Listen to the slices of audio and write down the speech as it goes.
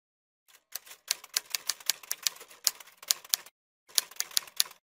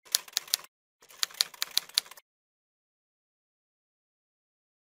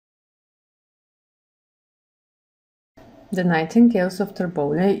The Nightingales of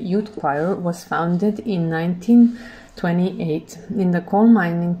Târboule Youth Choir was founded in 1928 in the coal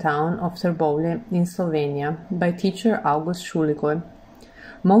mining town of Târboule in Slovenia by teacher August Šuligoj.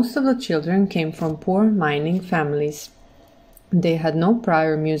 Most of the children came from poor mining families. They had no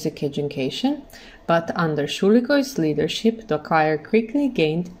prior music education, but under Šuligoj's leadership, the choir quickly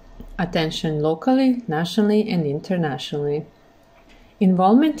gained attention locally, nationally, and internationally.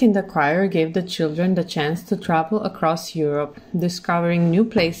 Involvement in the choir gave the children the chance to travel across Europe, discovering new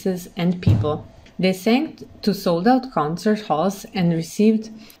places and people. They sang to sold-out concert halls and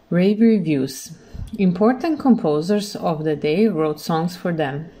received rave reviews. Important composers of the day wrote songs for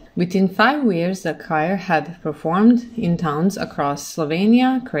them. Within 5 years, the choir had performed in towns across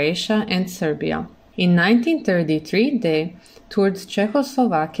Slovenia, Croatia, and Serbia. In 1933, they toured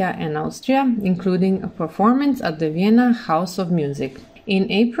Czechoslovakia and Austria, including a performance at the Vienna House of Music.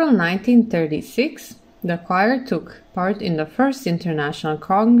 In April 1936, the choir took part in the first International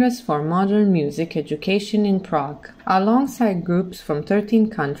Congress for Modern Music Education in Prague, alongside groups from 13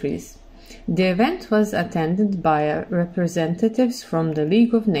 countries. The event was attended by representatives from the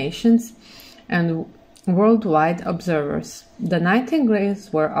League of Nations and worldwide observers. The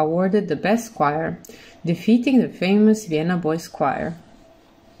Nightingales were awarded the best choir, defeating the famous Vienna Boys Choir.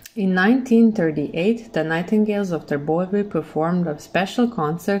 In 1938, the Nightingales of Târboule performed a special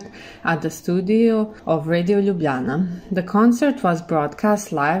concert at the studio of Radio Ljubljana. The concert was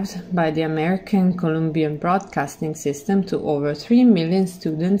broadcast live by the American Columbian Broadcasting System to over 3 million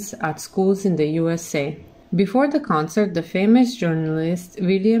students at schools in the USA. Before the concert, the famous journalist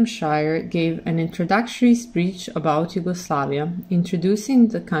William Shirer gave an introductory speech about Yugoslavia, introducing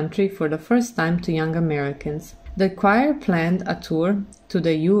the country for the first time to young Americans. The choir planned a tour to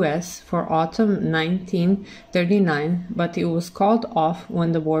the US for autumn 1939, but it was called off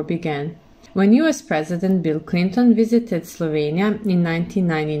when the war began. When US President Bill Clinton visited Slovenia in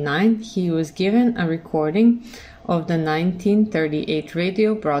 1999, he was given a recording of the 1938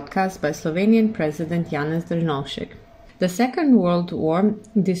 radio broadcast by Slovenian President Janez Drnovšek. The Second World War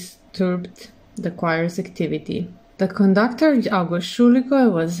disturbed the choir's activity. The conductor August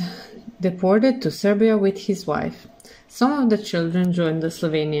Šuligoj was deported to Serbia with his wife. Some of the children joined the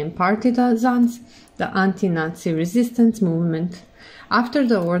Slovenian partisans, the anti-Nazi resistance movement. After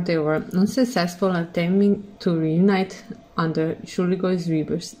the war, they were unsuccessful attempting to reunite under Šuligoj's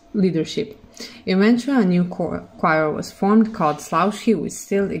leadership. Eventually, a new choir was formed called Slavski, which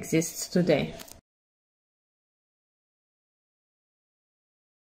still exists today.